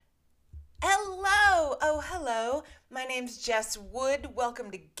Hello. My name's Jess Wood.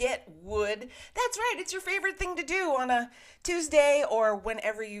 Welcome to Get Wood. That's right, it's your favorite thing to do on a Tuesday or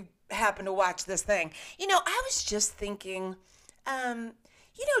whenever you happen to watch this thing. I was just thinking,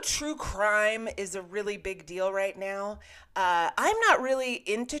 true crime is a really big deal right now. I'm not really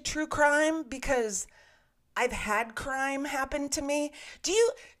into true crime because I've had crime happen to me. Do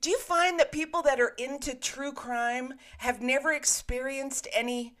you find that people that are into true crime have never experienced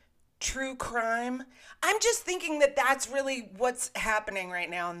any true crime? I'm just thinking that that's really what's happening right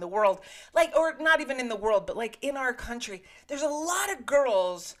now in the world. Like, or not even in the world, but like in our country. There's a lot of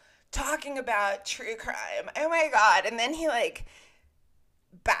girls talking about true crime. Oh my God. And then he like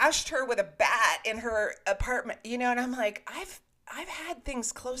bashed her with a bat in her apartment, and I'm like, I've had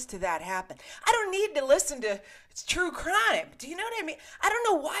things close to that happen. I don't need to listen to true crime. Do you know what I mean? I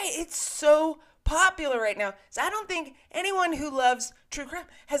don't know why it's so popular right now. So I don't think anyone who loves true crime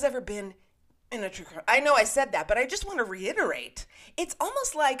has ever been in a true crime. I know I said that, but I just want to reiterate. It's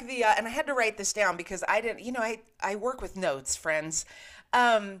almost like and I had to write this down because I didn't, I work with notes, friends.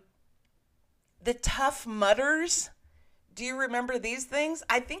 The Tough Mudders. Do you remember these things?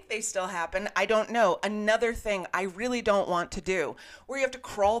 I think they still happen. I don't know. Another thing I really don't want to do, where you have to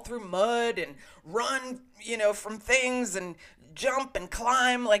crawl through mud and run, from things and jump and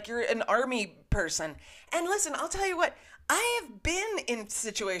climb like you're an army person. And listen, I'll tell you what, I have been in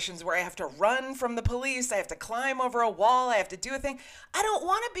situations where I have to run from the police. I have to climb over a wall. I have to do a thing. I don't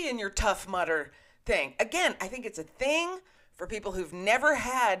want to be in your Tough Mudder thing. Again, I think it's a thing for people who've never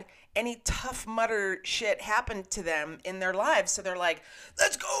had any Tough Mudder shit happen to them in their lives. So they're like,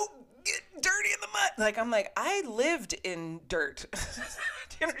 let's go get dirty in the mud. Like, I'm like, I lived in dirt.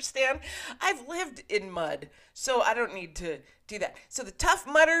 Do you understand? I've lived in mud. So I don't need to do that. So the Tough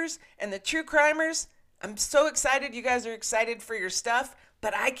Mudders and the true crimers, I'm so excited you guys are excited for your stuff,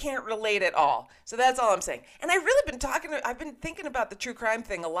 but I can't relate at all. So that's all I'm saying. And I've been thinking about the true crime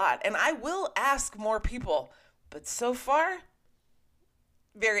thing a lot, and I will ask more people, but so far,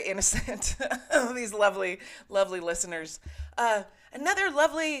 very innocent. These lovely, lovely listeners. Another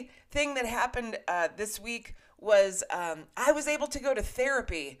lovely thing that happened this week was I was able to go to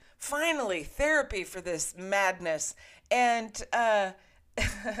therapy. Finally, therapy for this madness. And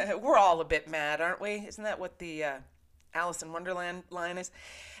we're all a bit mad, aren't we? Isn't that what the Alice in Wonderland line is?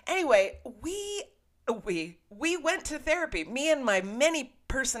 Anyway, we went to therapy. Me and my many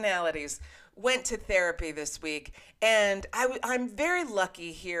personalities went to therapy this week, and I'm very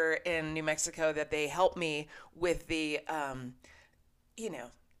lucky here in New Mexico that they help me with the,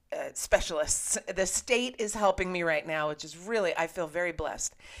 specialists. The state is helping me right now, which is really, I feel very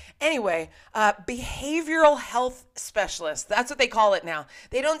blessed. Anyway, behavioral health specialists, that's what they call it now.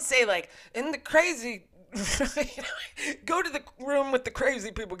 They don't say like, in the crazy go to the room with the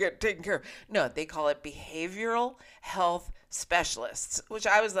crazy people get taken care of. No, they call it behavioral health specialists, which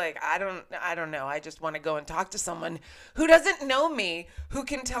I was like, I don't know. I just want to go and talk to someone who doesn't know me, who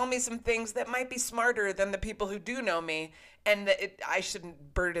can tell me some things that might be smarter than the people who do know me, and that I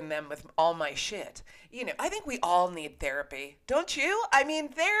shouldn't burden them with all my shit. I think we all need therapy, don't you? I mean,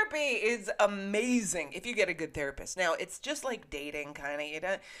 therapy is amazing if you get a good therapist. Now, it's just like dating, kind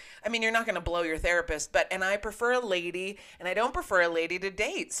of. You're not going to blow your therapist, and I prefer a lady, and I don't prefer a lady to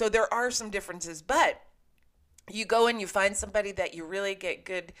date. So there are some differences, but you go and you find somebody that you really get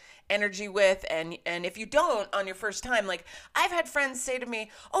good energy with, and if you don't on your first time, like I've had friends say to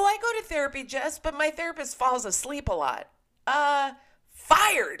me, oh, I go to therapy, Jess, but my therapist falls asleep a lot.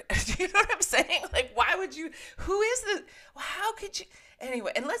 Fired. Do you know what I'm saying? Like, why would you, how could you,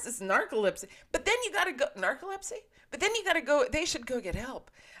 anyway, unless it's narcolepsy, but then you got to go, they should go get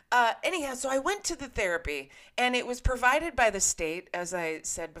help. Anyhow, so I went to the therapy, and it was provided by the state, as I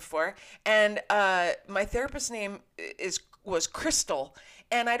said before, and my therapist's name was Crystal,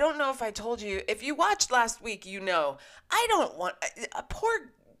 and I don't know if I told you, if you watched last week, I don't want, a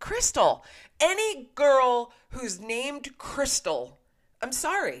poor Crystal. Any girl who's named Crystal, I'm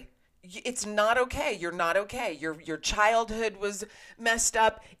sorry. It's not okay. You're not okay. Your childhood was messed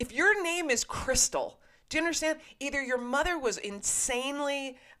up. If your name is Crystal, do you understand? Either your mother was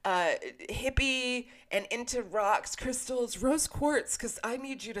insanely hippie and into rocks, crystals, rose quartz, because I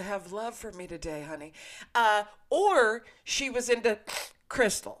need you to have love for me today, honey. Or she was into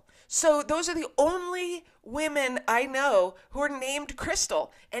crystal. So those are the only women I know who are named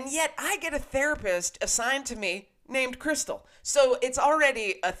Crystal. And yet I get a therapist assigned to me named Crystal. So it's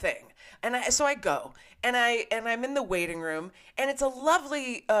already a thing. So I go, and I'm in the waiting room, and it's a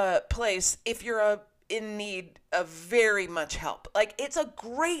lovely place if you're in need of very much help. Like, it's a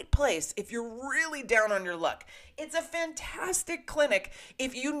great place if you're really down on your luck. It's a fantastic clinic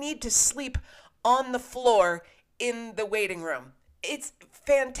if you need to sleep on the floor in the waiting room. It's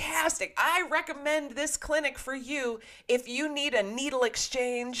fantastic. I recommend this clinic for you if you need a needle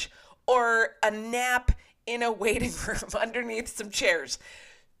exchange or a nap in a waiting room underneath some chairs.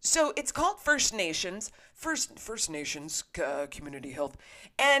 So it's called First Nations, First Nations Community Health,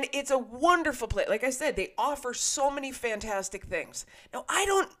 and it's a wonderful place. Like I said, they offer so many fantastic things. Now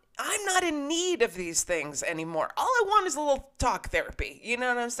I'm not in need of these things anymore. All I want is a little talk therapy. You know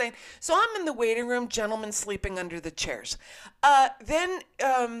what I'm saying? So I'm in the waiting room, gentlemen sleeping under the chairs. And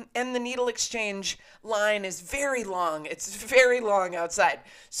the needle exchange line is very long. It's very long outside.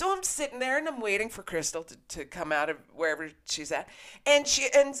 So I'm sitting there and I'm waiting for Crystal to come out of wherever she's at. And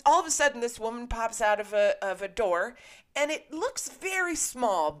all of a sudden this woman pops out of a door, and it looks very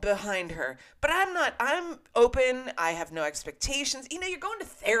small behind her. But I'm open. I have no expectations. You know, you're going to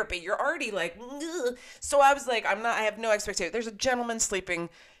therapy. You're already like, ugh. So I was like, I have no expectations. There's a gentleman sleeping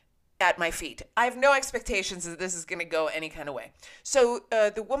at my feet. I have no expectations that this is going to go any kind of way. So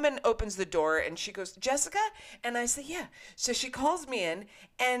the woman opens the door and she goes, Jessica? And I say, yeah. So she calls me in,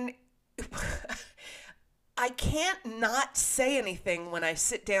 and I can't not say anything when I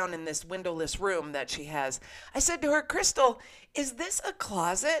sit down in this windowless room that she has. I said to her, Crystal, is this a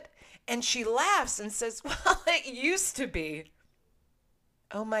closet? And she laughs and says, well, it used to be.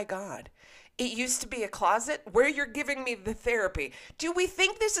 Oh my God. It used to be a closet where you're giving me the therapy. Do we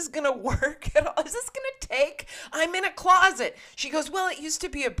think this is going to work at all? Is this going to take? I'm in a closet. She goes, well, it used to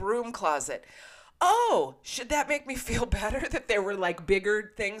be a broom closet. Oh, should that make me feel better that there were like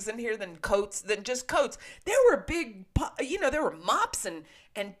bigger things in here than just coats? There were big, there were mops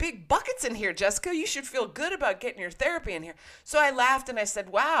and big buckets in here, Jessica. You should feel good about getting your therapy in here. So I laughed and I said,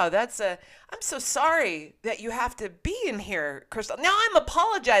 wow, I'm so sorry that you have to be in here, Crystal. Now I'm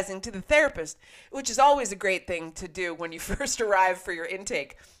apologizing to the therapist, which is always a great thing to do when you first arrive for your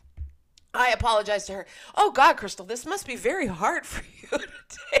intake. I apologized to her. Oh God, Crystal, this must be very hard for you to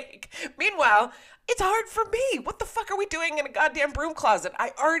take. Meanwhile, it's hard for me. What the fuck are we doing in a goddamn broom closet?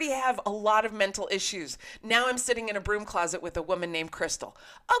 I already have a lot of mental issues. Now I'm sitting in a broom closet with a woman named Crystal.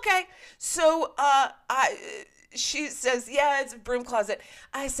 Okay, so she says, yeah, it's a broom closet.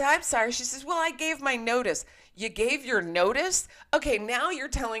 I said, I'm sorry. She says, well, I gave my notice. You gave your notice? Okay, now you're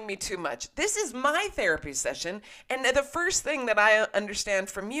telling me too much. This is my therapy session, and the first thing that I understand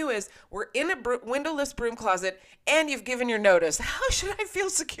from you is we're in a windowless broom closet, and you've given your notice. How should I feel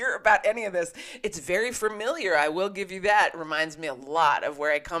secure about any of this? It's very familiar, I will give you that. It reminds me a lot of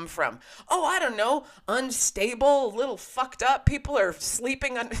where I come from. Oh, I don't know, unstable, a little fucked up. People are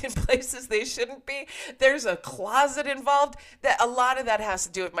sleeping in places they shouldn't be. There's a closet involved. A lot of that has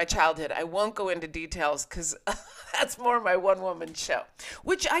to do with my childhood. I won't go into details because that's more my one-woman show,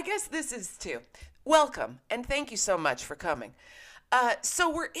 which I guess this is too. Welcome, and thank you so much for coming. So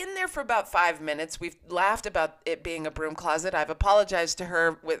we're in there for about 5 minutes. We've laughed about it being a broom closet. I've apologized to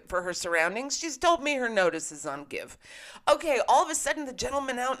her for her surroundings. She's told me her notice is on give. Okay, all of a sudden the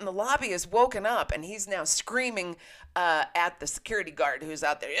gentleman out in the lobby is woken up, and he's now screaming at the security guard who's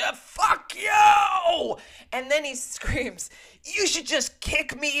out there. Yeah, fuck you! And then he screams, you should just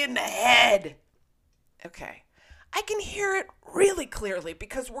kick me in the head. Okay. I can hear it really clearly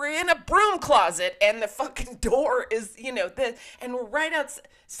because we're in a broom closet and the fucking door is, and we're right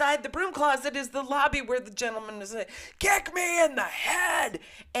outside the broom closet is the lobby where the gentleman is like, kick me in the head.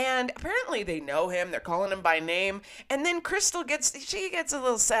 And apparently they know him. They're calling him by name. And then Crystal gets a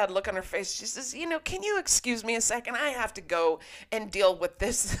little sad look on her face. She says, can you excuse me a second? I have to go and deal with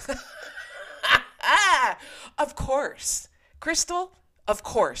this. Of course. Crystal, of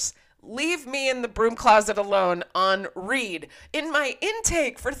course. Leave me in the broom closet alone on read. In my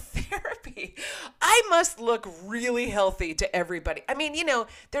intake for therapy, I must look really healthy to everybody. I mean,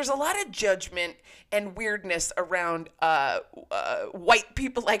 there's a lot of judgment and weirdness around white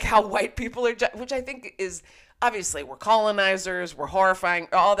people, like how white people are, which I think is, obviously, we're colonizers, we're horrifying,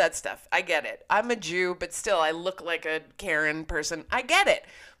 all that stuff. I get it. I'm a Jew, but still, I look like a Karen person. I get it.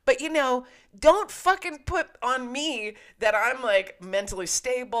 But, don't fucking put on me that I'm like mentally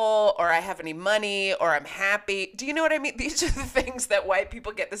stable or I have any money or I'm happy. Do you know what I mean? These are the things that white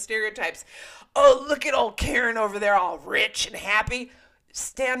people get, the stereotypes. Oh, look at old Karen over there all rich and happy.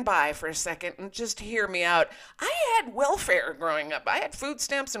 Stand by for a second and just hear me out. I had welfare growing up. I had food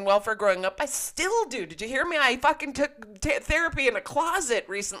stamps and welfare growing up. I still do. Did you hear me? I fucking took therapy in a closet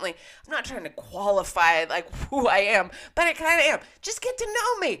recently. I'm not trying to qualify like who I am, but I kind of am. Just get to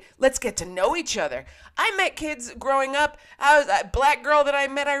know me. Let's get to know each other. I met kids growing up. I was a black girl that I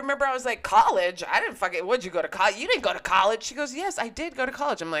met. I remember I was like, college? I didn't fucking, what'd you go to college? You didn't go to college. She goes, yes, I did go to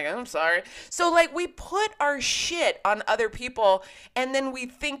college. I'm like, I'm sorry. So like we put our shit on other people and then then we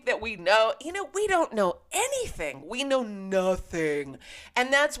think that we know. We don't know anything. We know nothing.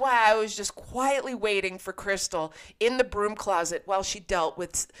 And that's why I was just quietly waiting for Crystal in the broom closet while she dealt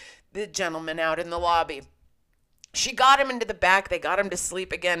with the gentleman out in the lobby. She got him into the back. They got him to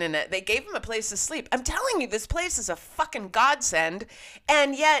sleep again, and they gave him a place to sleep. I'm telling you, this place is a fucking godsend.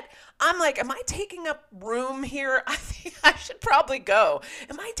 And yet, I'm like, am I taking up room here? I think I should probably go.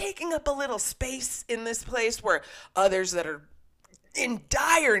 Am I taking up a little space in this place where others that are in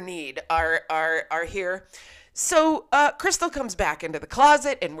dire need are here? So Crystal comes back into the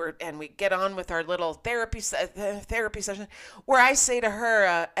closet, and we get on with our little therapy session, where I say to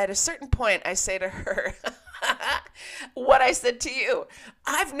her, at a certain point, I say to her, what I said to you.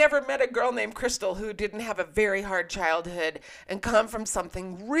 I've never met a girl named Crystal who didn't have a very hard childhood and come from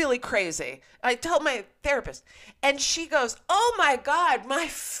something really crazy. I told my therapist, and she goes, oh my God, my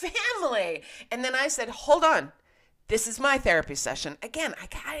family. And then I said, hold on, this is my therapy session. Again, I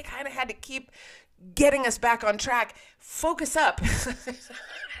kind of had to keep getting us back on track. Focus up.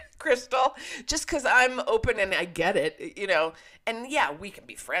 Crystal, just because I'm open and I get it, and yeah, we can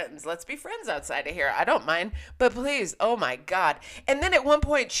be friends. Let's be friends outside of here. I don't mind, but please, oh my God. And then at one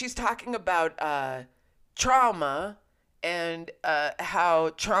point she's talking about trauma and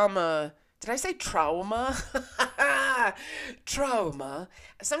how trauma, did I say trauma? Trauma.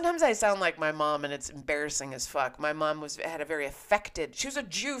 Sometimes I sound like my mom and it's embarrassing as fuck. My mom had a very affected, she was a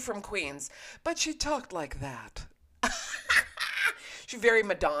Jew from Queens, but she talked like that. She's very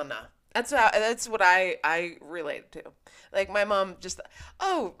Madonna. That's what I relate to. Like my mom just,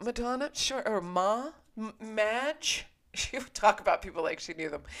 oh, Madonna, sure, or Madge. She would talk about people like she knew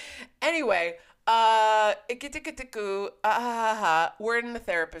them. Anyway, we're in the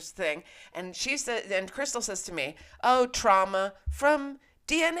therapist thing, and she said, and Crystal says to me, oh, trauma from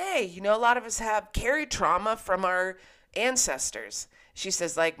DNA. A lot of us have carried trauma from our ancestors. She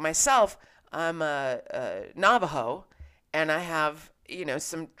says, like myself, I'm a Navajo, and I have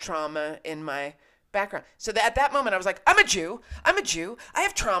some trauma in my background. So at that moment I was like, I'm a Jew. I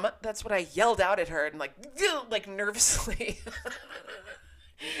have trauma. That's what I yelled out at her, and like nervously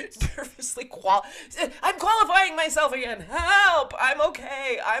I'm qualifying myself again. Help! I'm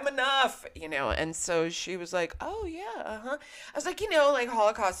okay. I'm enough. And so she was like, oh yeah, I was like, like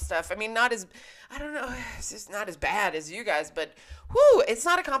Holocaust stuff. I mean, I don't know, it's just not as bad as you guys, but it's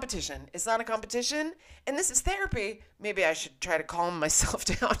not a competition. It's not a competition. And this is therapy. Maybe I should try to calm myself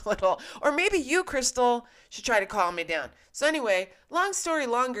down a little. Or maybe you, Crystal, should try to calm me down. So anyway, long story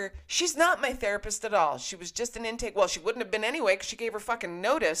longer, she's not my therapist at all. She was just an intake. Well, she wouldn't have been anyway because she gave her fucking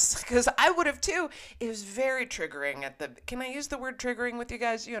notice, because I would have too. It was very triggering can I use the word triggering with you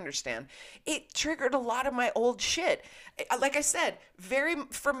guys? You understand. It triggered a lot of my old shit. Like I said, very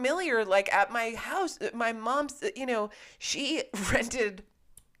familiar, like at my house, my mom's, she rented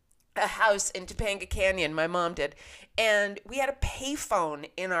a house in Topanga Canyon, my mom did, and we had a payphone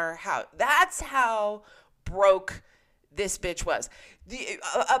in our house. That's how broke this bitch was.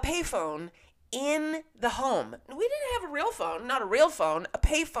 A payphone in the home. We didn't have a real phone, not a real phone, a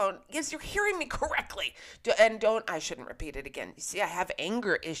payphone. Yes, you're hearing me correctly. And I shouldn't repeat it again. You see, I have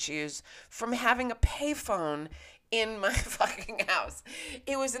anger issues from having a payphone in my fucking house.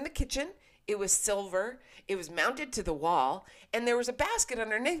 It was in the kitchen. It was silver. It was mounted to the wall, and there was a basket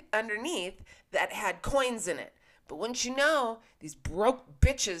underneath that had coins in it. But wouldn't you know, these broke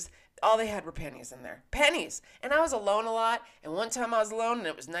bitches, all they had were pennies in there. Pennies. And I was alone a lot. And one time I was alone, and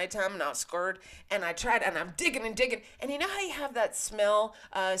it was nighttime, and I was scared. And I tried, and I'm digging and digging. And you know how you have that smell,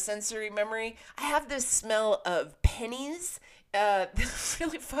 sensory memory? I have this smell of pennies. That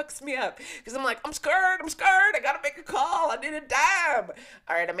really fucks me up, because I'm like, I'm scared, I gotta make a call, I need a dime.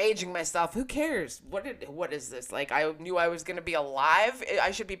 All right, I'm aging myself. Who cares? What is this? Like, I knew I was gonna be alive.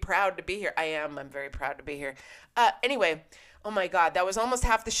 I should be proud to be here. I'm very proud to be here. Anyway, oh my God, that was almost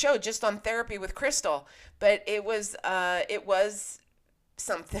half the show just on therapy with Crystal, but it was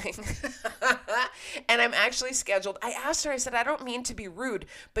something. And I'm actually scheduled. I asked her, I said, I don't mean to be rude,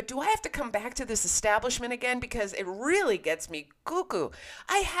 but do I have to come back to this establishment again? Because it really gets me cuckoo.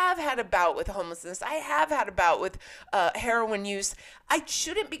 I have had a bout with homelessness. I have had a bout with heroin use. I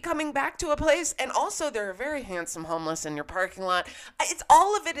shouldn't be coming back to a place. And also, there are very handsome homeless in your parking lot.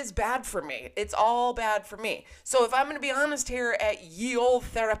 All of it is bad for me. It's all bad for me. So if I'm going to be honest here at ye old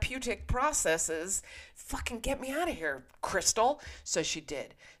therapeutic processes, fucking get me out of here, Crystal. So she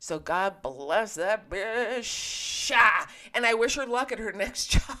did. So God bless that bitch. And I wish her luck at her next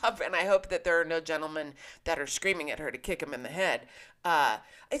job. And I hope that there are no gentlemen that are screaming at her to kick him in the head.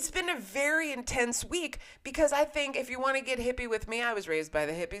 It's been a very intense week because I think if you want to get hippie with me, I was raised by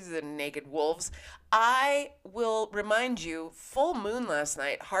the hippies, the naked wolves. I will remind you, full moon last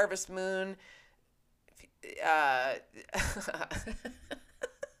night, harvest moon.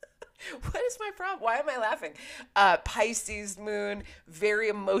 What is my problem? Why am I laughing? Pisces moon, very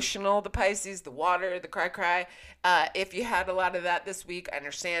emotional. The Pisces, the water, the cry. If you had a lot of that this week, I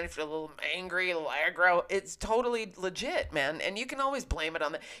understand. If you're a little angry, a little aggro, it's totally legit, man. And you can always blame it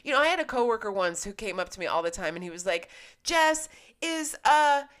on that. You know, I had a coworker once who came up to me all the time and he was like, Jess, is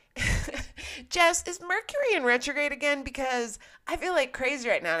Mercury in retrograde again? Because I feel like crazy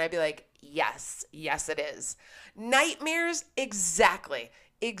right now. And I'd be like, yes, it is. Nightmares, exactly.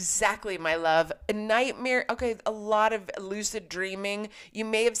 Exactly, my love. A nightmare. Okay, a lot of lucid dreaming. You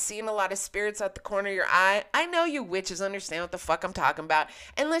may have seen a lot of spirits out the corner of your eye. I know you witches understand what the fuck I'm talking about.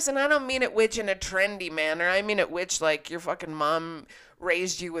 And listen, I don't mean it witch in a trendy manner. I mean it witch like your fucking mom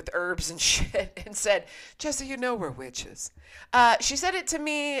raised you with herbs and shit and said, Jesse, you know we're witches. She said it to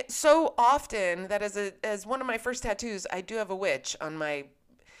me so often that as one of my first tattoos, I do have a witch on my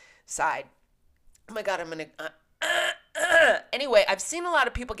side. Oh my God, I'm going to... Anyway, I've seen a lot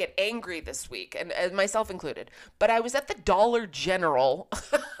of people get angry this week, and myself included. But I was at the Dollar General,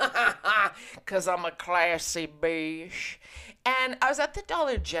 because I'm a classy bitch. And I was at the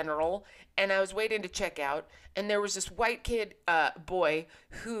Dollar General, and I was waiting to check out, and there was this white kid, boy,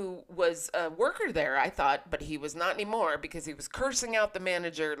 who was a worker there, I thought, but he was not anymore because he was cursing out the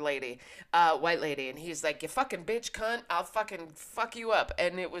manager lady, white lady, and he's like, you fucking bitch cunt, I'll fucking fuck you up,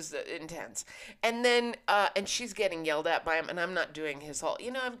 and it was intense. And then, and she's getting yelled at by him, and I'm not doing his whole,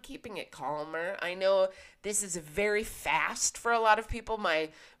 I'm keeping it calmer. I know this is very fast for a lot of people, my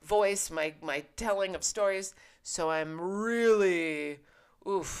voice, my telling of stories, so I'm really...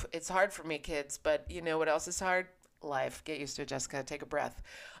 Oof, it's hard for me, kids, but you know what else is hard? Life. Get used to it, Jessica. Take a breath.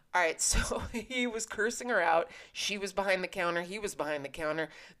 All right, so he was cursing her out. She was behind the counter. He was behind the counter.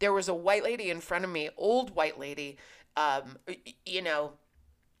 There was a white lady in front of me, old white lady,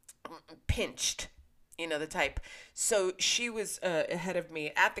 pinched. The type. So she was ahead of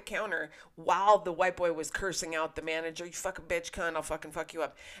me at the counter while the white boy was cursing out the manager. You fucking bitch cunt, I'll fucking fuck you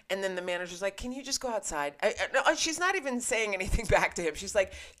up. And then the manager's like, can you just go outside? No, she's not even saying anything back to him. She's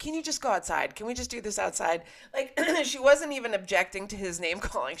like, can you just go outside? Can we just do this outside? Like, she wasn't even objecting to his name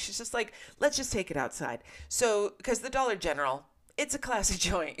calling. She's just like, let's just take it outside. So, because the Dollar General, it's a classy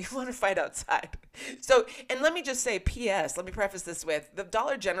joint. You want to fight outside. So, and let me just say, P.S., let me preface this with, the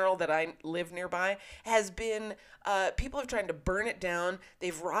Dollar General that I live nearby has been, people have tried to burn it down.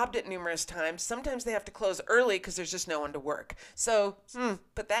 They've robbed it numerous times. Sometimes they have to close early because there's just no one to work. So,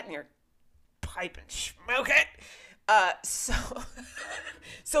 put that in your pipe and smoke it.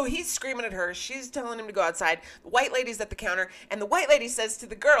 So he's screaming at her. She's telling him to go outside. The white lady's at the counter, and the white lady says to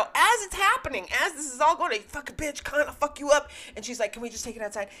the girl, as it's happening, as this is all going, you fucking bitch, cunt, I'll fuck you up. And she's like, can we just take it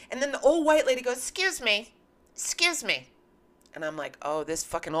outside? And then the old white lady goes, excuse me. And I'm like, oh, this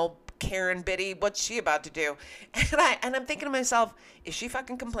fucking old Karen Biddy, what's she about to do? And I'm thinking to myself, if she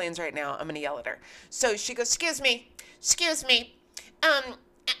fucking complains right now, I'm gonna yell at her. So she goes, excuse me.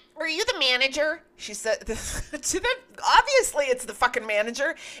 Were you the manager? She said to them, obviously it's the fucking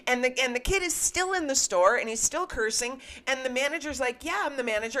manager. And the kid is still in the store and he's still cursing. And the manager's like, yeah, I'm the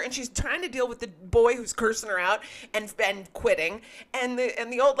manager. And she's trying to deal with the boy who's cursing her out and quitting. And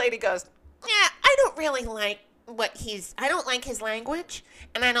the old lady goes, yeah, I don't really like I don't like his language.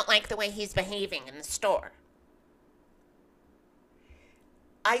 And I don't like the way he's behaving in the store.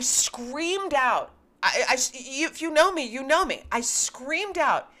 I screamed out. If you know me, you know me. I screamed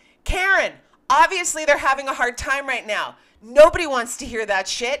out, Karen, obviously they're having a hard time right now. Nobody wants to hear that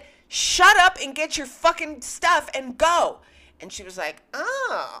shit. Shut up and get your fucking stuff and go. And she was like,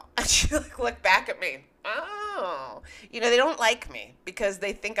 oh. And she looked back at me. Oh. They don't like me because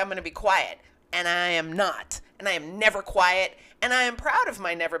they think I'm going to be quiet. And I am not. And I am never quiet. And I am proud of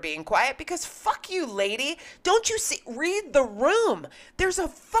my never being quiet because fuck you, lady. Don't you see? Read the room. There's a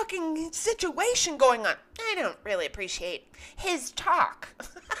fucking situation going on. I don't really appreciate his talk.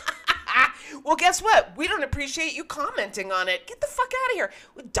 Well, guess what? We don't appreciate you commenting on it. Get the fuck out of here.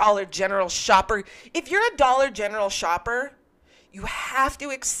 Dollar General shopper. If you're a Dollar General shopper, you have to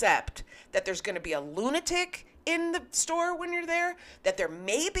accept that there's going to be a lunatic in the store when you're there, that there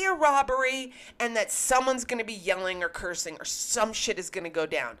may be a robbery, and that someone's going to be yelling or cursing or some shit is going to go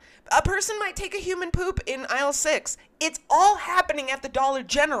down. A person might take a human poop in aisle 6. It's all happening at the Dollar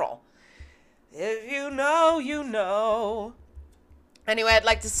General. If you know, you know. Anyway, I'd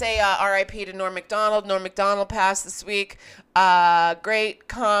like to say R.I.P. to Norm Macdonald. Norm Macdonald passed this week. Great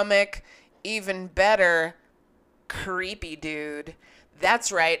comic, even better, creepy dude.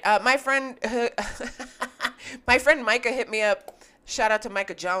 That's right. My friend, my friend Micah hit me up. Shout out to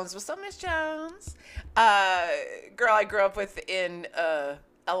Micah Jones. What's up, Miss Jones? Girl I grew up with in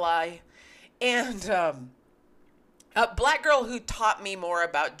LI, and a black girl who taught me more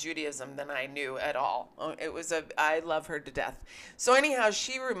about Judaism than I knew at all. I love her to death. So anyhow,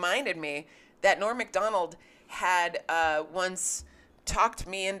 she reminded me that Norm Macdonald had once talked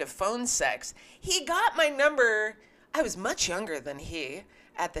me into phone sex. He got my number. I was much younger than he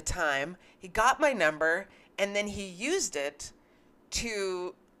at the time. He got my number, and then he used it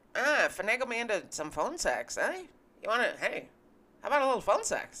to finagle me into some phone sex. Hey, hey, how about a little phone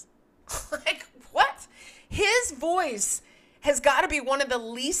sex? Like, what? His voice has got to be one of the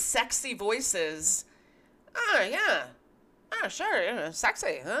least sexy voices. Yeah. Sure,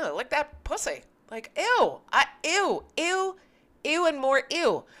 sexy. Lick that pussy. Like, ew. Ew, and more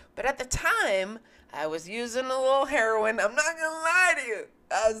ew. But at the time, I was using a little heroin. I'm not going to lie to you.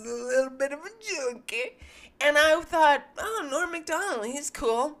 I was a little bit of a junkie. And I thought, Norm Macdonald, he's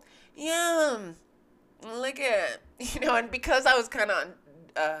cool. Yeah, look at, and because I was kind of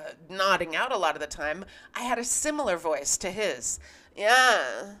nodding out a lot of the time, I had a similar voice to his.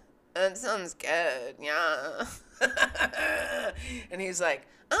 Yeah, that sounds good. Yeah. And he's like,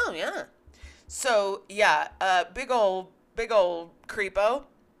 oh, yeah. So, yeah, big old creepo.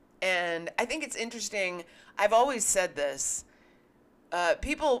 And I think it's interesting. I've always said this.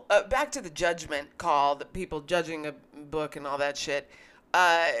 People, back to the judgment call, the people judging a book and all that shit.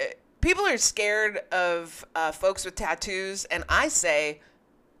 People are scared of folks with tattoos, and I say,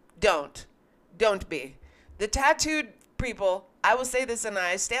 don't be. The tattooed people, I will say this and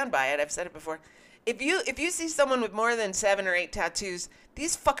I stand by it. I've said it before. If you see someone with more than 7 or 8 tattoos,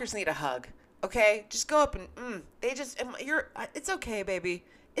 these fuckers need a hug. Okay, just go up and it's okay, baby.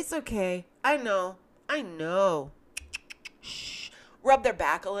 It's okay. I know. Shh. Rub their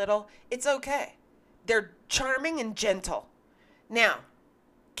back a little. It's okay. They're charming and gentle. Now,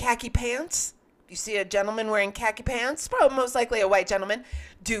 khaki pants. You see a gentleman wearing khaki pants, probably most likely a white gentleman.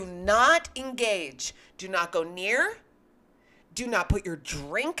 Do not engage. Do not go near. Do not put your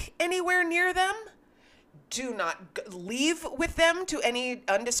drink anywhere near them. Do not leave with them to any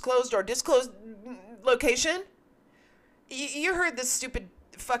undisclosed or disclosed location. You heard this stupid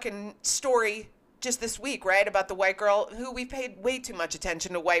fucking story just this week, right? About the white girl who we paid way too much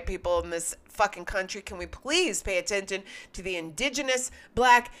attention to white people in this fucking country. Can we please pay attention to the indigenous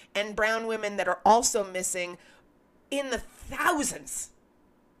black and brown women that are also missing in the thousands?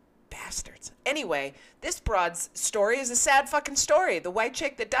 Bastards. Anyway, this broad's story is a sad fucking story. The white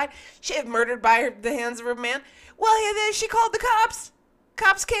chick that died, she was murdered by the hands of her man. Well, she called the cops.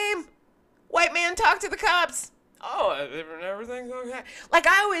 Cops came. White man talked to the cops. Oh, everything's okay. Like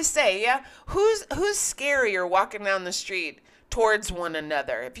I always say, yeah, who's scarier walking down the street towards one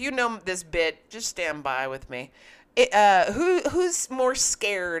another? If you know this bit, just stand by with me. Who's more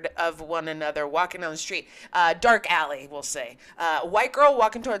scared of one another walking down the street? Dark alley, we'll say. A white girl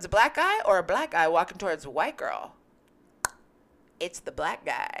walking towards a black guy, or a black guy walking towards a white girl? It's the black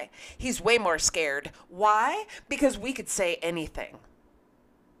guy. He's way more scared. Why? Because we could say anything.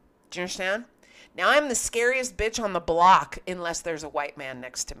 Do you understand? Now I'm the scariest bitch on the block unless there's a white man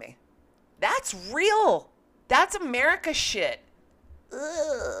next to me. That's real. That's America shit.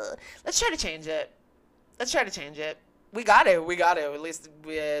 Ugh. Let's try to change it. We got to. At least,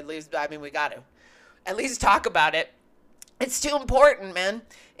 I mean, we got to. At least talk about it. It's too important, man.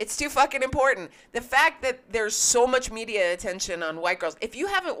 It's too fucking important. The fact that there's so much media attention on white girls. If you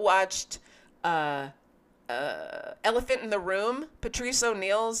haven't watched Elephant in the Room, Patrice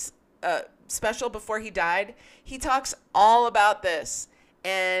O'Neal's special before he died, he talks all about this.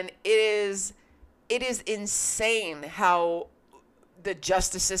 And it is insane how the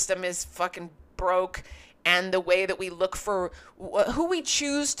justice system is fucking broke, and the way that we look for who we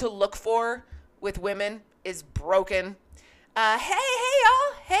choose to look for with women is broken. Hey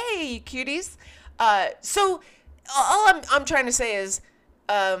y'all, hey cuties. So all I'm trying to say is,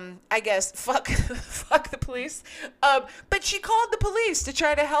 I guess fuck the police. But she called the police to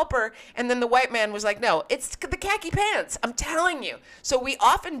try to help her, and then the white man was like, "No, it's the khaki pants. I'm telling you." So we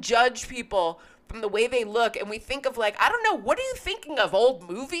often judge people from the way they look, and we think of like, I don't know, what are you thinking of? Old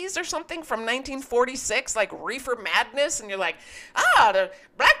movies or something from 1946, like Reefer Madness, and you're like, the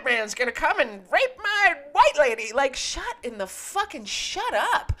black man's gonna come and rape my white lady. Like, shut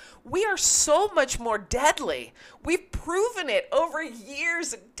up. We are so much more deadly. We've proven it over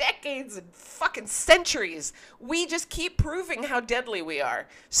years and decades and fucking centuries. We just keep proving how deadly we are.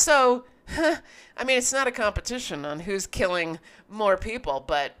 So, I mean, it's not a competition on who's killing more people,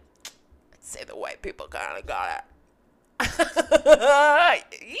 but I'd say the white people kind of got it.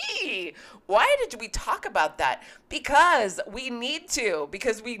 Why did we talk about that? Because we need to.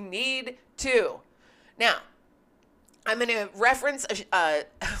 Now, I'm going to reference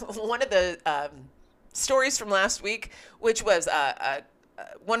one of the stories from last week, which was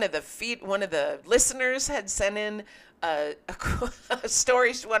one of the listeners had sent in a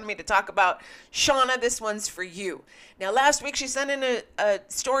story she wanted me to talk about. Shauna, this one's for you. Now, last week she sent in a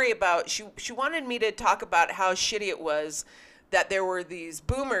story about, she wanted me to talk about how shitty it was that there were these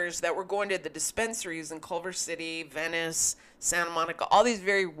boomers that were going to the dispensaries in Culver City, Venice, Santa Monica, all these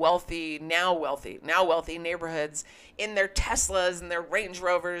very now wealthy neighborhoods in their Teslas and their Range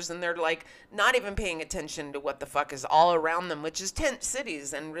Rovers, and they're like not even paying attention to what the fuck is all around them, which is tent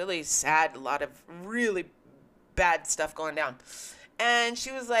cities and really sad, a lot of really bad stuff going down. And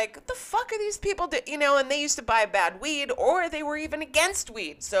she was like, what the fuck are these people and they used to buy bad weed, or they were even against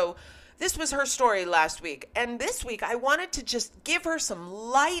weed. So this was her story last week. And this week I wanted to just give her some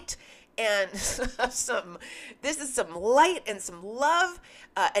light and some light and some love.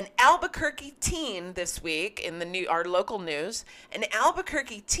 An Albuquerque teen this week in our local news, an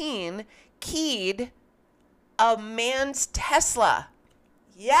Albuquerque teen keyed a man's Tesla.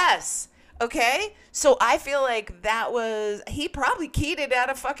 Yes. Okay, so I feel like he probably keyed it at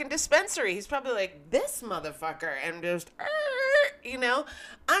a fucking dispensary. He's probably like, this motherfucker, and just, I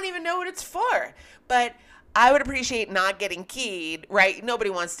don't even know what it's for. But I would appreciate not getting keyed, right?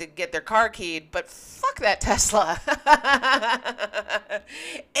 Nobody wants to get their car keyed, but fuck that Tesla.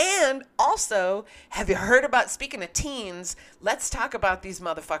 And also, have you heard about, speaking of teens, let's talk about these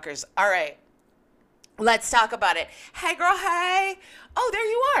motherfuckers. All right. Let's talk about it. Hey, girl, hey. Oh, there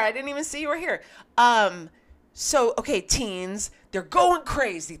you are. I didn't even see you were here. So, okay, teens, they're going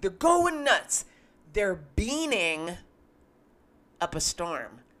crazy. They're going nuts. They're beaning up a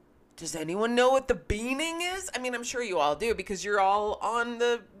storm. Does anyone know what the beaning is? I mean, I'm sure you all do because you're all on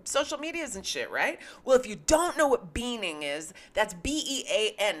the social medias and shit, right? Well, if you don't know what beaning is, that's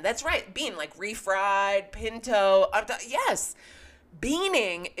B-E-A-N. That's right. Bean, like refried, pinto. Yes.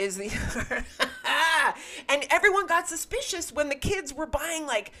 Beaning is the and everyone got suspicious when the kids were buying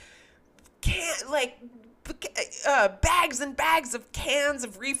bags and bags of cans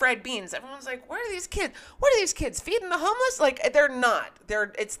of refried beans. Everyone's like, what are these kids feeding the homeless? Like, they're not.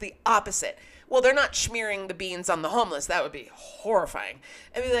 It's the opposite. Well, they're not smearing the beans on the homeless. That would be horrifying.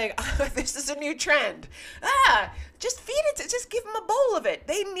 I'd be like, this is a new trend. Just feed it. Just give them a bowl of it.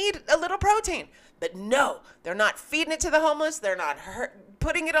 They need a little protein. But no, they're not feeding it to the homeless. They're not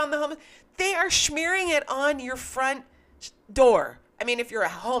putting it on the homeless. They are smearing it on your front door. I mean, if you're a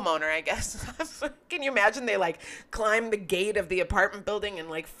homeowner, I guess. Can you imagine they climb the gate of the apartment building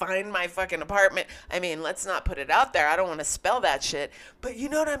and find my fucking apartment? I mean, let's not put it out there. I don't want to spell that shit. But you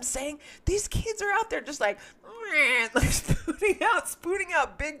know what I'm saying? These kids are out there just spooning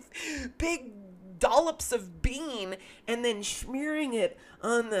out big dollops of bean and then smearing it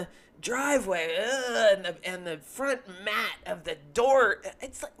on the driveway and the front mat of the door.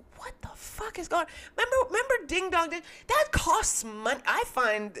 It's like, what the fuck is going on? Remember Ding Dong Ditch? That costs money. I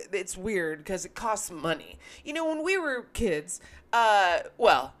find it's weird because it costs money. When we were kids, I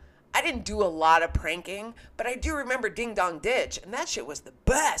didn't do a lot of pranking, but I do remember Ding Dong Ditch, and that shit was the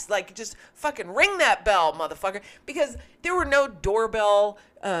best. Just fucking ring that bell, motherfucker, because there were no doorbell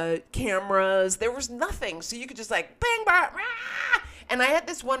cameras. There was nothing, so you could just bang, bang, rah! And I had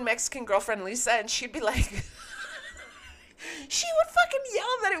this one Mexican girlfriend, Lisa, and she'd be like, she would fucking yell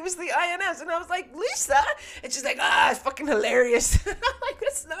that it was the INS, and I was like, Lisa, and she's like, it's fucking hilarious. I'm like,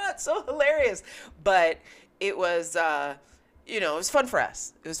 that's not so hilarious, but it was, it was fun for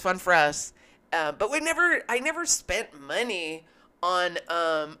us. It was fun for us, but I never spent money on,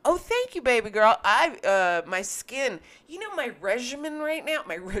 thank you, baby girl. My skin, my regimen right now,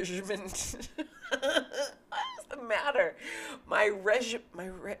 what's the matter?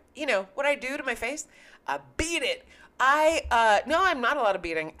 What I do to my face, I beat it. No, I'm not a lot of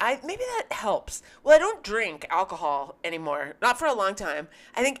beating. Maybe that helps. Well, I don't drink alcohol anymore. Not for a long time.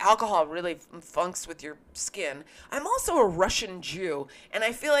 I think alcohol really funks with your skin. I'm also a Russian Jew, and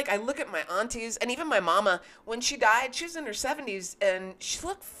I feel like I look at my aunties and even my mama. When she died, she was in her 70s, and she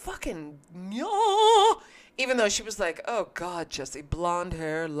looked fucking even though she was like, oh God, Jesse, blonde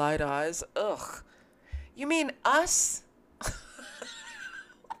hair, light eyes, ugh. You mean us?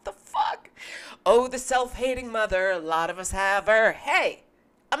 What the fuck? Oh, the self-hating mother. A lot of us have her. Hey,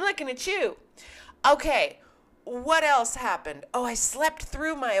 I'm looking at you. Okay, what else happened? Oh, I slept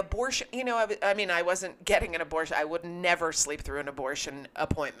through my abortion. You know, I mean, I wasn't getting an abortion. I would never sleep through an abortion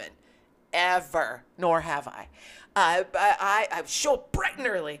appointment. Ever. Nor have I. I show up bright and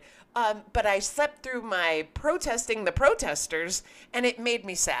early. But I slept through my protesting the protesters, and it made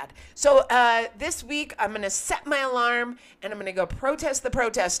me sad. So this week, I'm going to set my alarm, and I'm going to go protest the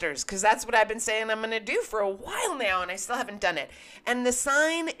protesters, because that's what I've been saying I'm going to do for a while now, and I still haven't done it. And the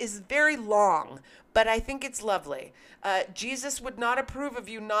sign is very long, but I think it's lovely. Jesus would not approve of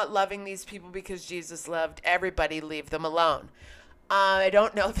you not loving these people because Jesus loved everybody. Leave them alone. I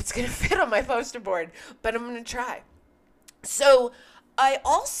don't know if it's going to fit on my poster board, but I'm going to try. So I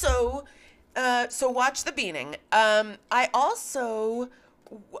also, so watch the beaning. I also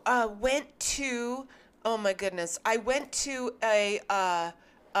went to, oh my goodness, I went to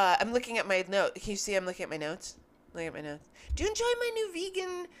I'm looking at my note. Can you see I'm looking at my notes? Look at my notes. Do you enjoy my new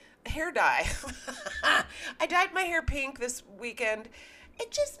vegan hair dye? I dyed my hair pink this weekend.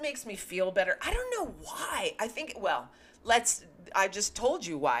 It just makes me feel better. I don't know why. I think, well, I just told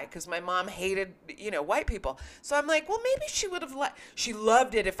you why, because my mom hated, white people. So I'm like, well, maybe she would have she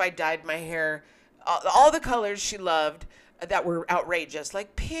loved it if I dyed my hair, all the colors she loved that were outrageous,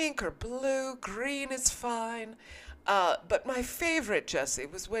 like pink or blue, green is fine. But my favorite, Jesse,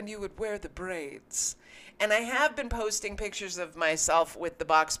 was when you would wear the braids. And I have been posting pictures of myself with the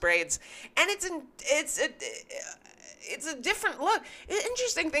box braids, and it's a different look. The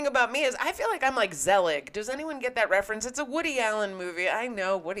interesting thing about me is I feel like I'm like Zelig. Does anyone get that reference? It's a Woody Allen movie. I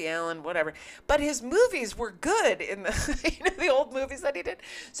know, Woody Allen, whatever. But his movies were good in the the old movies that he did.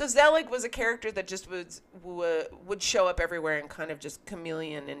 So Zelig was a character that just would show up everywhere and kind of just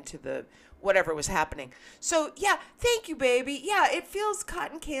chameleon into the whatever was happening. So yeah, thank you, baby. Yeah, it feels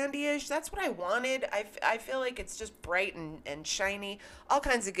cotton candy-ish. That's what I wanted. I feel like it's just bright and shiny, all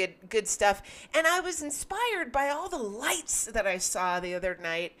kinds of good stuff. And I was inspired by all the lights that I saw the other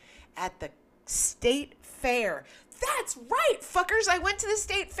night at the state fair. That's right, fuckers. I went to the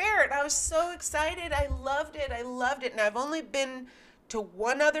state fair and I was so excited. I loved it. And I've only been to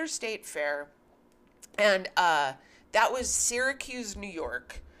one other state fair, and that was Syracuse, New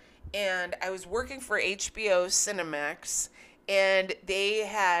York. And I was working for HBO Cinemax, and they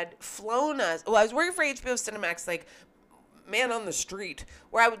had flown us. Well, I was working for HBO Cinemax, like man on the street,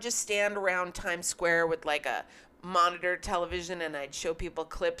 where I would just stand around Times Square with like a monitor television, and I'd show people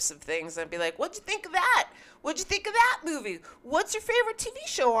clips of things. I'd be like, "What'd you think of that? What'd you think of that movie? What's your favorite TV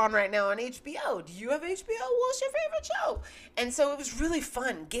show on right now on HBO? Do you have HBO? What's your favorite show?" And so it was really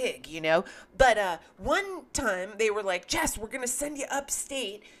fun gig, But one time they were like, "Jess, we're gonna send you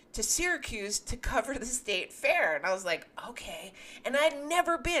upstate to Syracuse to cover the state fair." And I was like, okay. And I'd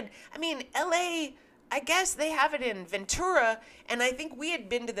never been. I mean, LA, I guess they have it in Ventura, and I think we had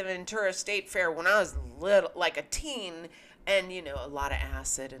been to the Ventura State Fair when I was little, like a teen, and a lot of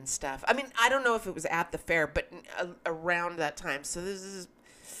acid and stuff. I mean, I don't know if it was at the fair, but around that time. So this is,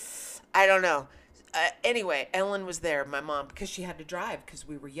 I don't know. Anyway, Ellen was there, my mom, because she had to drive because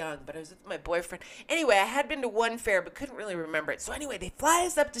we were young, but I was with my boyfriend. Anyway, I had been to one fair but couldn't really remember it. So anyway, they fly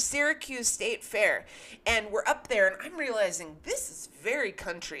us up to Syracuse State Fair, and we're up there, and I'm realizing this is very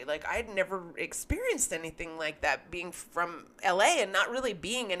country. Like, I'd never experienced anything like that, being from LA and not really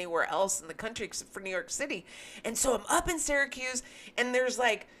being anywhere else in the country except for New York City. And so I'm up in Syracuse, and there's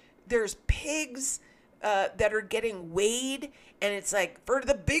pigs that are getting weighed, and it's like, for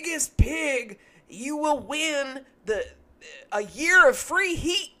the biggest pig, you will win a year of free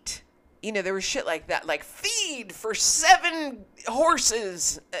heat. There was shit like that, like feed for 7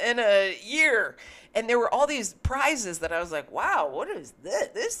 horses in a year. And there were all these prizes that I was like, wow, what is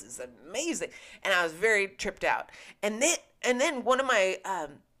this? This is amazing. And I was very tripped out. And then one of my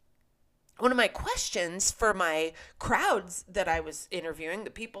questions for my crowds that I was interviewing, the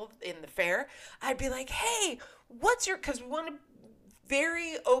people in the fair, I'd be like, hey, because we want to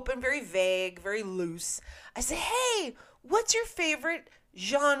very open, very vague, very loose. I say, hey, what's your favorite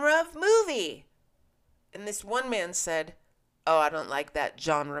genre of movie? And this one man said, oh, I don't like that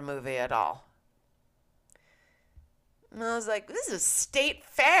genre movie at all. And I was like, this is a state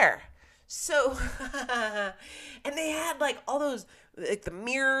fair. So, and they had like all those, like the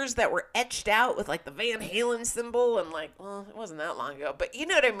mirrors that were etched out with like the Van Halen symbol, and like, well, it wasn't that long ago, but you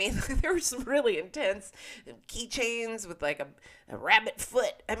know what I mean? There were some really intense keychains with like a rabbit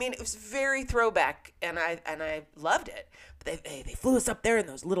foot. I mean, it was very throwback, and I loved it. But they flew us up there in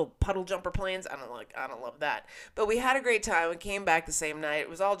those little puddle jumper planes. I don't love that. But we had a great time. We came back the same night. It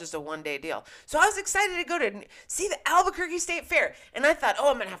was all just a 1 day deal. So I was excited to go to see the Albuquerque State Fair. And I thought, oh,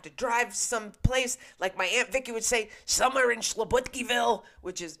 I'm going to have to drive someplace, like my Aunt Vicky would say, somewhere in Shlobutkiville,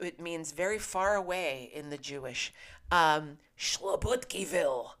 it means very far away in the Jewish.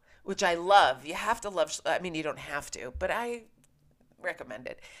 Shlobutkiville, which I love. You have to love, I mean, you don't have to, but I recommend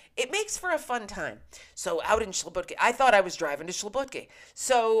it. It makes for a fun time. So out in Slobodki, I thought I was driving to Slobodki.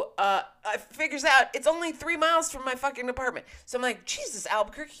 So I figures out it's only 3 miles from my fucking apartment. So I'm like, Jesus,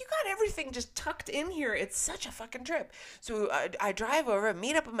 Albuquerque, you got everything just tucked in here. It's such a fucking trip. So I drive over,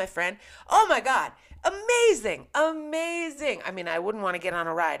 meet up with my friend. Oh my God, amazing, amazing. I mean, I wouldn't want to get on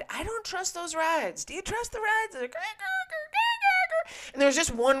a ride. I don't trust those rides. Do you trust the rides? They're like, and there was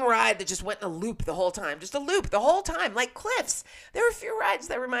just one ride that just went in a loop the whole time. Just a loop the whole time, like Cliffs. There were a few rides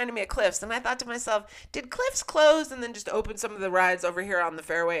that reminded me of Cliffs. And I thought to myself, did Cliffs close and then just open some of the rides over here on the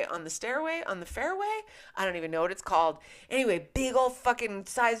fairway, on the stairway, on the fairway? I don't even know what it's called. Anyway, big old fucking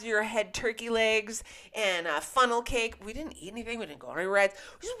size of your head turkey legs and funnel cake. We didn't eat anything. We didn't go on any rides.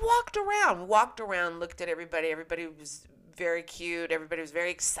 We just walked around, looked at everybody. Everybody was very cute. Everybody was very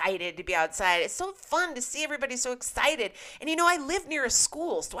excited to be outside. It's so fun to see everybody so excited. And you know, I live near a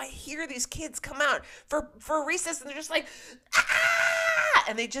school, so I hear these kids come out for recess and they're just like, ah!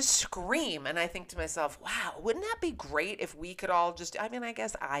 And they just scream. And I think to myself, wow, wouldn't that be great if we could all just, I mean, I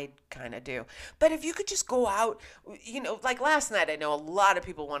guess I kind of do, but if you could just go out, you know, like last night, I know a lot of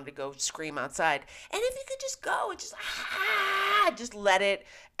people wanted to go scream outside. And if you could just go and just let it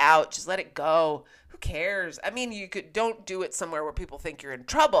out, just let it go. Who cares? I mean, don't do it somewhere where people think you're in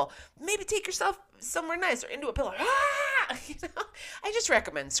trouble. Maybe take yourself somewhere nice or into a pillow. You know, I just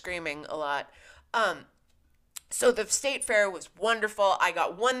recommend screaming a lot. So the state fair was wonderful. I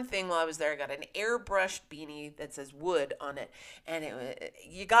got one thing while I was there. I got an airbrushed beanie that says wood on it. And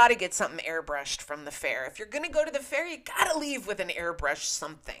you got to get something airbrushed from the fair. If you're going to go to the fair, you got to leave with an airbrushed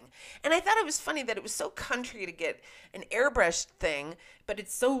something. And I thought it was funny that it was so country to get an airbrushed thing, but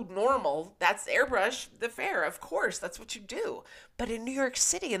it's so normal. That's airbrush the fair. Of course, that's what you do. But in New York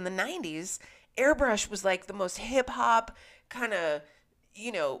City in the 90s, airbrush was like the most hip hop kind of,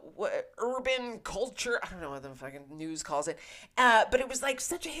 you know, urban culture. I don't know what the fucking news calls it. But it was like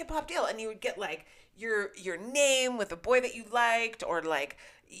such a hip hop deal. And you would get like your name with a boy that you liked, or like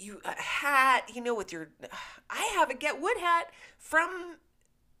a hat, you know, with your, I have a Get Wood hat from,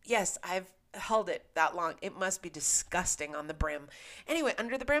 yes, I've held it that long. It must be disgusting on the brim. Anyway,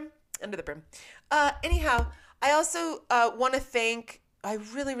 under the brim. Anyhow, I also want to thank, I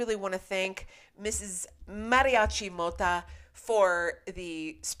really, really want to thank Mrs. Mariachi Mota for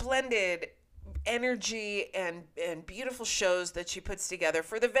the splendid energy and beautiful shows that she puts together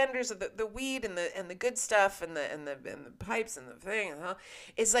for the vendors of the weed and the good stuff and the pipes and the thing.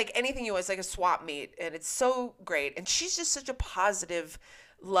 It's like anything you want. It's like a swap meet, and it's so great. And she's just such a positive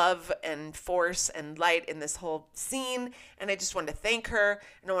love and force and light in this whole scene. And I just wanted to thank her,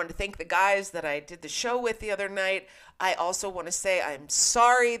 and I wanted to thank the guys that I did the show with the other night. I also want to say I'm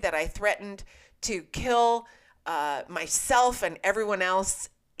sorry that I threatened to kill myself and everyone else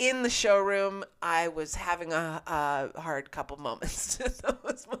in the showroom. I was having a hard couple moments.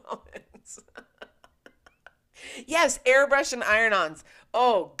 Those moments. Yes, airbrush and iron-ons.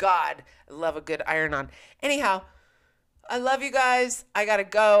 Oh, God. I love a good iron-on. Anyhow, I love you guys. I gotta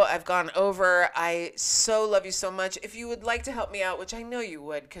go. I've gone over. I so love you so much. If you would like to help me out, which I know you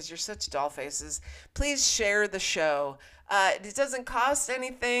would because you're such doll faces, please share the show. It doesn't cost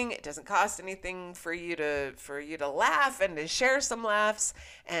anything. It doesn't cost anything for you to laugh and to share some laughs.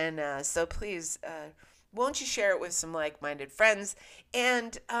 And so please, won't you share it with some like-minded friends?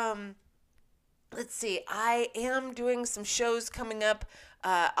 And let's see. I am doing some shows coming up.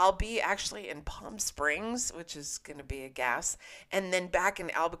 I'll be actually in Palm Springs, which is going to be a gas. And then back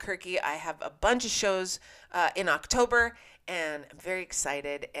in Albuquerque, I have a bunch of shows in October, and I'm very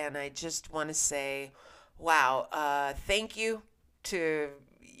excited. And I just want to say, wow, thank you to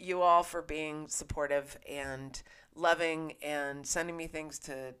you all for being supportive and loving and sending me things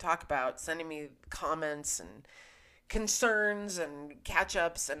to talk about, sending me comments and concerns and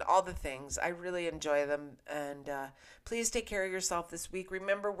catch-ups and all the things. I really enjoy them. And please take care of yourself this week.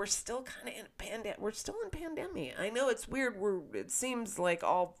 Remember, we're still kind of in we're still in pandemic. I know it's weird. It seems like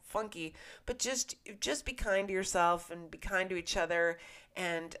all funky, but just be kind to yourself and be kind to each other.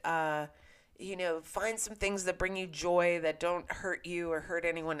 And find some things that bring you joy that don't hurt you or hurt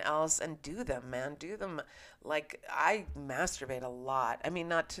anyone else and do them, man. Do them. Like, I masturbate a lot. I mean,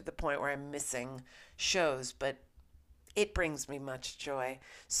 not to the point where I'm missing shows, but it brings me much joy.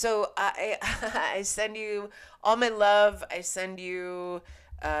 So I I send you all my love. I send you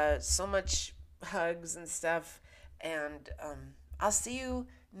so much hugs and stuff. And I'll see you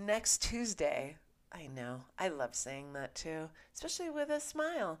next Tuesday. I know. I love saying that too, especially with a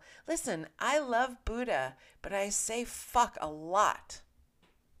smile. Listen, I love Buddha, but I say fuck a lot.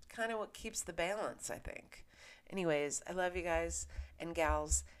 It's kind of what keeps the balance, I think. Anyways, I love you guys and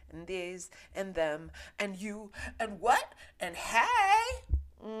gals and these and them and you and what and hey.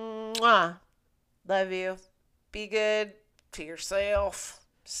 Mwah. Love you. Be good to yourself.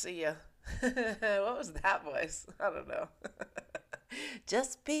 See ya. What was that voice? I don't know.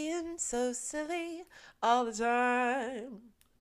 Just being so silly all the time.